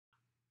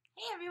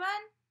Hey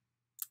everyone!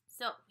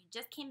 So, we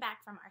just came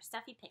back from our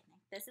stuffy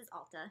picnic. This is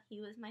Alta. He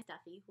was my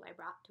stuffy who I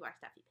brought to our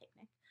stuffy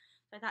picnic.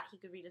 So I thought he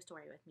could read a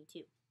story with me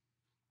too.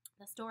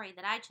 The story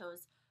that I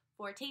chose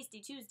for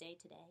Tasty Tuesday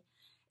today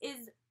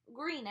is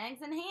Green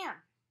Eggs and Ham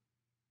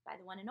by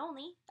the one and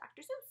only Dr.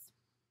 Seuss.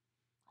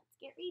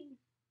 Let's get reading.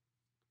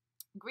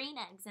 Green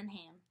Eggs and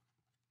Ham.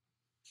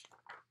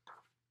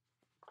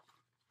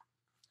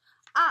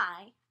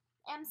 I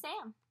am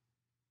Sam.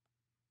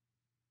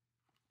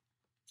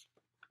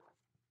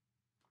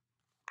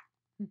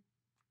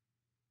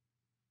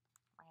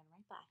 Ran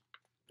right by.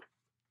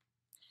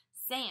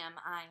 Sam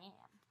I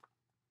am.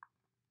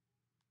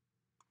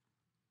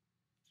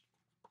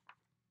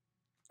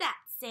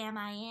 That's Sam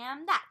I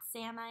am. That's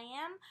Sam I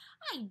am.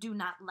 I do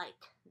not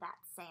like that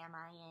Sam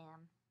I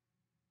am.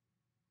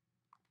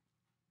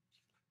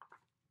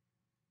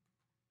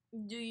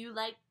 Do you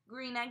like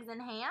green eggs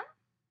and ham?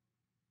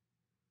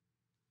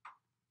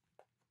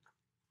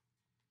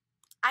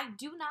 I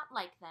do not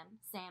like them,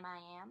 Sam I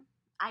am.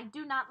 I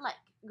do not like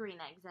green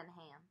eggs and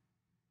ham.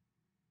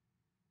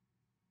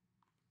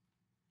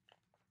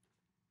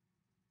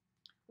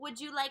 Would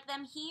you like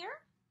them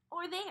here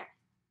or there?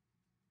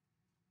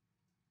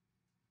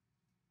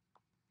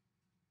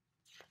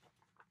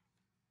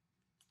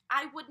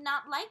 I would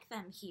not like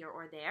them here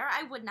or there.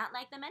 I would not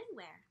like them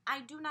anywhere. I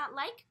do not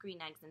like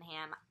green eggs and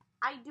ham.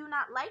 I do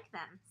not like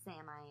them,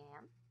 Sam I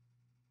am.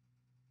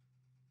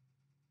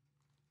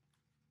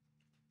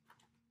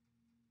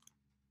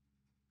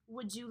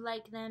 Would you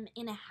like them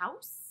in a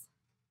house?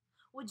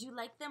 Would you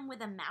like them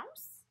with a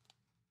mouse?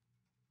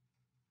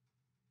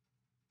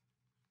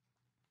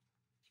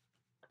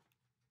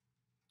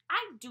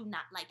 I do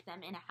not like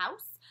them in a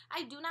house.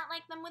 I do not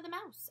like them with a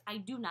mouse. I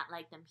do not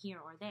like them here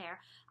or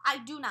there. I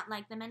do not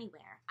like them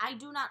anywhere. I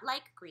do not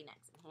like green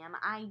eggs and ham.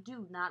 I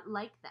do not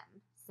like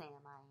them,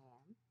 Sam I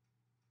am.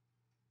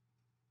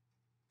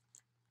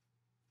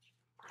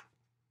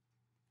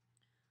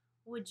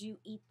 Would you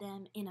eat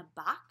them in a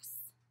box?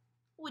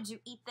 Would you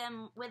eat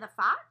them with a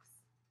fox?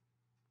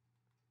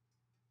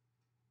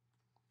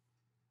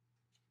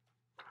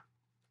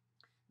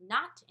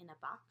 Not in a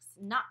box,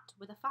 not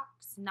with a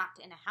fox, not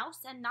in a house,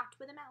 and not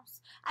with a mouse.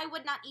 I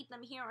would not eat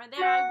them here or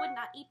there. I would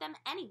not eat them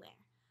anywhere.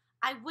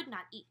 I would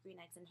not eat green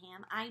eggs and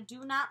ham. I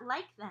do not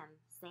like them,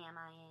 Sam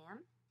I am.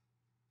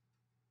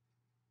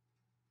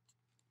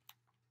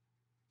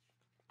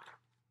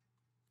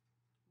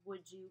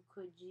 Would you,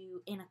 could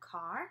you, in a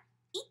car?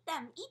 Eat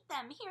them,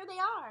 here they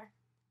are.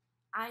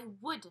 I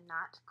would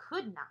not,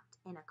 could not,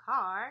 in a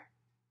car.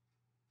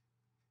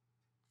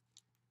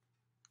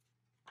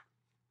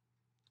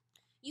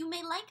 You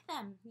may like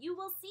them, you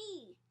will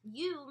see.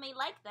 You may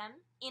like them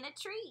in a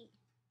tree.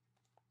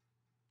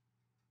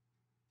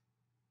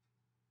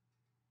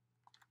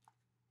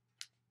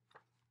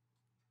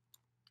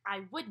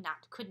 I would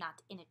not, could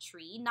not, in a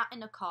tree, not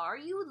in a car.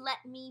 You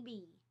let me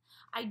be.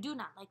 I do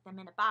not like them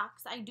in a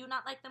box. I do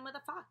not like them with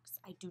a fox.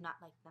 I do not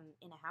like them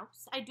in a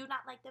house. I do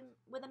not like them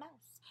with a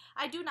mouse.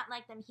 I do not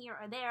like them here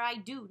or there. I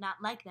do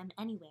not like them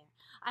anywhere.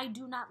 I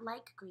do not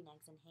like green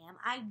eggs and ham.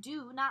 I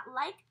do not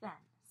like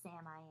them,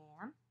 Sam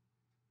I am.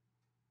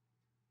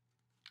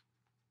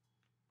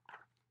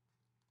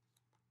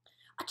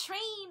 A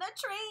train, a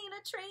train,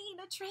 a train,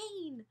 a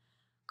train.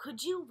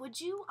 Could you, would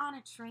you, on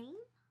a train?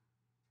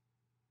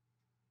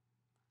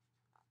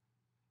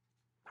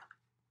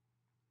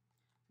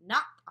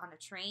 Not on a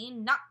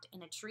train, not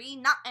in a tree,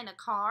 not in a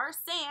car.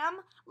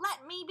 Sam,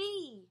 let me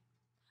be.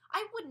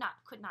 I would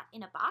not, could not,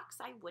 in a box.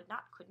 I would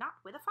not, could not,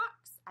 with a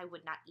fox. I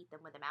would not eat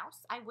them with a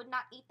mouse. I would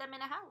not eat them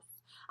in a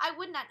house. I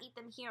would not eat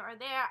them here or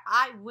there.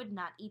 I would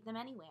not eat them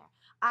anywhere.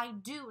 I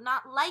do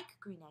not like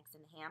green eggs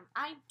and ham.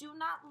 I do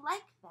not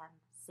like them,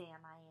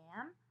 Sam I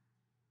am.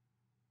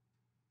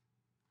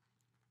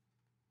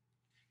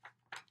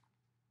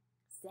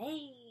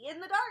 Say,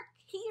 in the dark,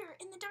 here,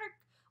 in the dark.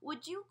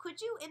 Would you,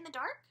 could you, in the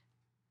dark?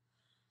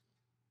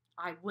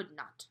 I would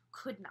not,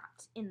 could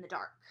not, in the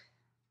dark.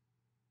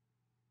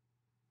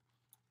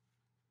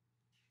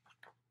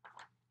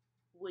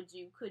 Would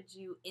you, could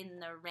you, in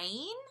the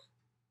rain?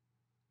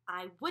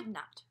 I would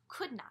not,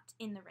 could not,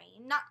 in the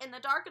rain. Not in the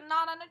dark and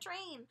not on a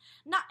train.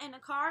 Not in a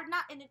car,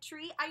 not in a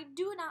tree. I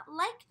do not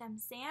like them,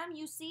 Sam,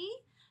 you see?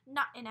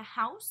 Not in a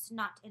house,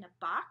 not in a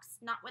box,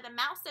 not with a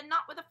mouse and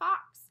not with a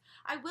fox.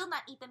 I will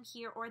not eat them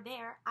here or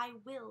there. I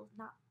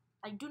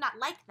do not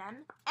like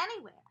them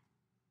anywhere.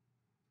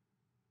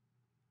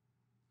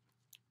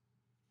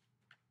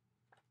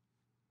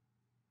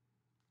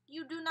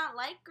 You do not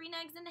like green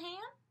eggs and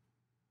ham?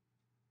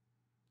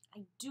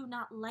 I do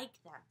not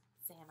like them,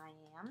 Sam I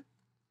am.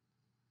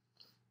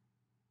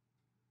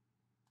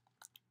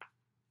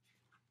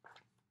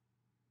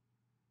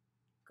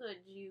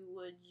 Could you,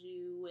 would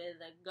you, with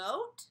a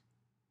goat?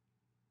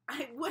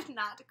 I would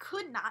not,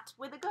 could not,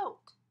 with a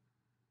goat.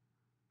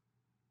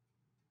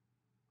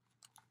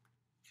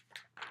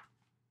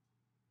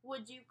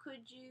 Would you,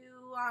 could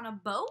you, on a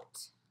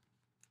boat?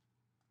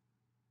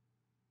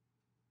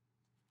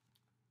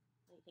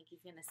 What do you think he's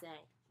gonna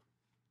say?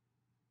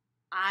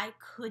 I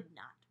could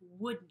not,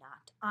 would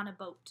not, on a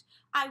boat.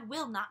 I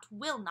will not,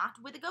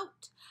 with a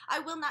goat. I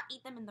will not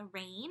eat them in the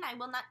rain. I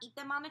will not eat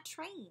them on a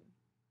train.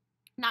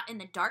 Not in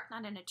the dark,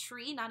 not in a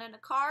tree, not in a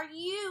car.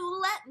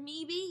 You let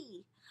me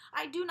be.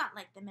 I do not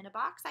like them in a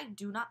box. I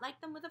do not like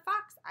them with a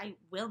fox. I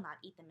will not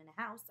eat them in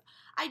a house.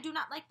 I do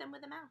not like them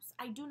with a mouse.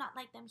 I do not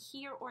like them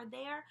here or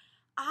there.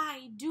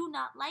 I do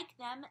not like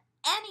them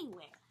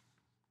anywhere.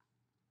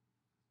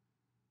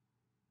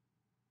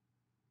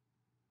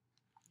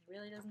 He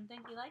really doesn't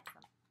think he likes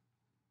them.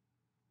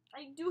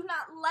 I do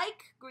not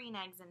like green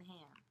eggs and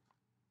ham.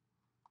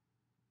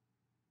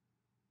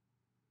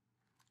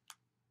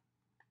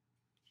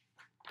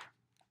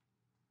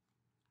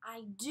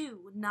 I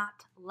do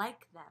not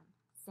like them,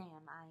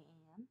 Sam I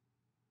am.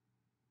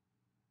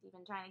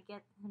 Even trying to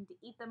get him to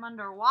eat them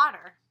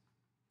underwater.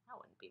 That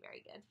wouldn't be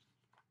very good.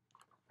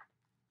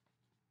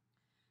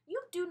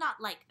 You do not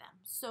like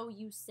them, so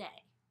you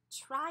say.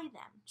 Try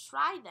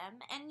them,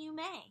 and you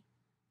may.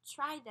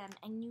 Try them,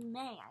 and you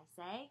may, I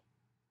say.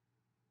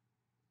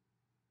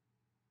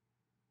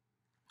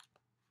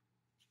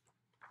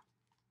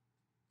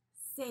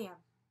 Sam,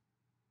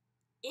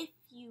 if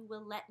you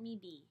will let me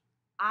be,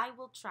 I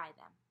will try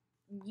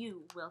them.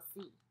 You will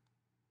see.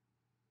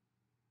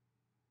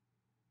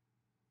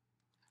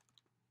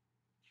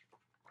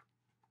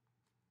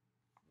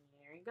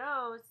 Here he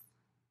goes.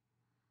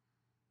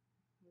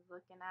 He's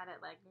looking at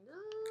it like,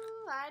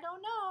 ooh, I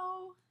don't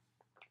know.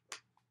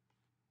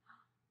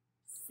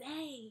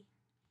 Say,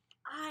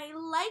 I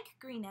like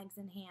green eggs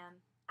and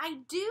ham. I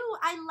do.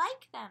 I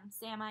like them,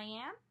 Sam I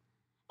am.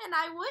 And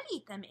I would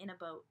eat them in a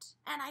boat.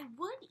 And I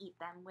would eat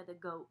them with a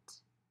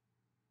goat.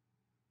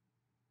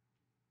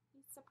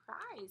 He's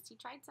surprised. He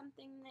tried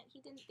something that he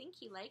didn't think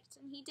he liked,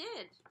 and he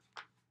did.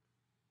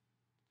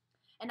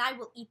 And I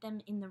will eat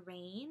them in the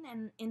rain,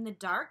 and in the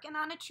dark, and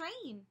on a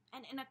train,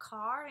 and in a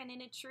car, and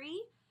in a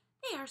tree.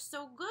 They are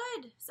so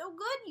good,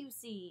 you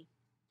see.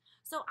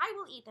 So I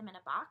will eat them in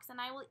a box, and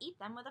I will eat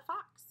them with a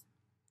fox.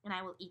 And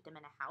I will eat them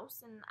in a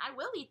house, and I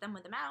will eat them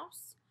with a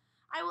mouse.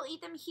 I will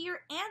eat them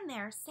here and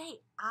there.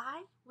 Say,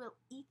 I will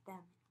eat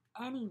them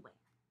anywhere.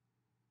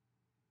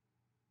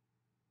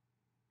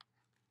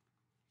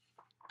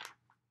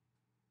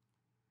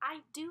 I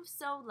do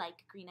so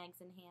like green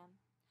eggs and ham.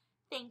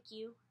 Thank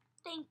you,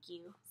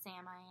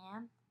 Sam I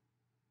am.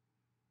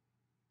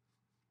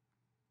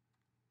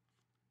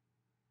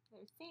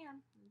 There's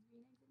Sam,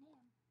 green eggs and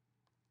ham.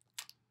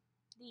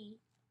 The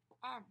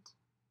end.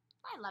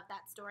 I love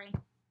that story.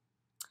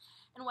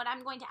 And what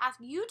I'm going to ask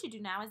you to do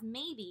now is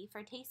maybe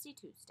for Tasty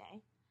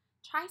Tuesday,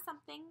 try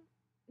something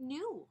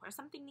new or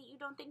something that you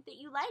don't think that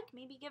you like.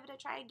 Maybe give it a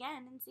try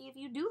again and see if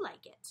you do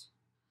like it.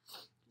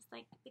 Just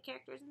like the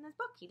characters in this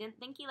book. He didn't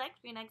think he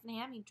liked green eggs and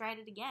ham. He tried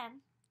it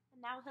again,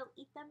 and now he'll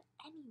eat them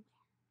anywhere.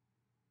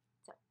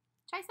 So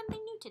try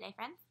something new today,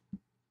 friends.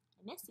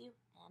 I miss you,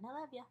 and I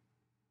love you.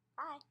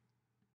 Bye.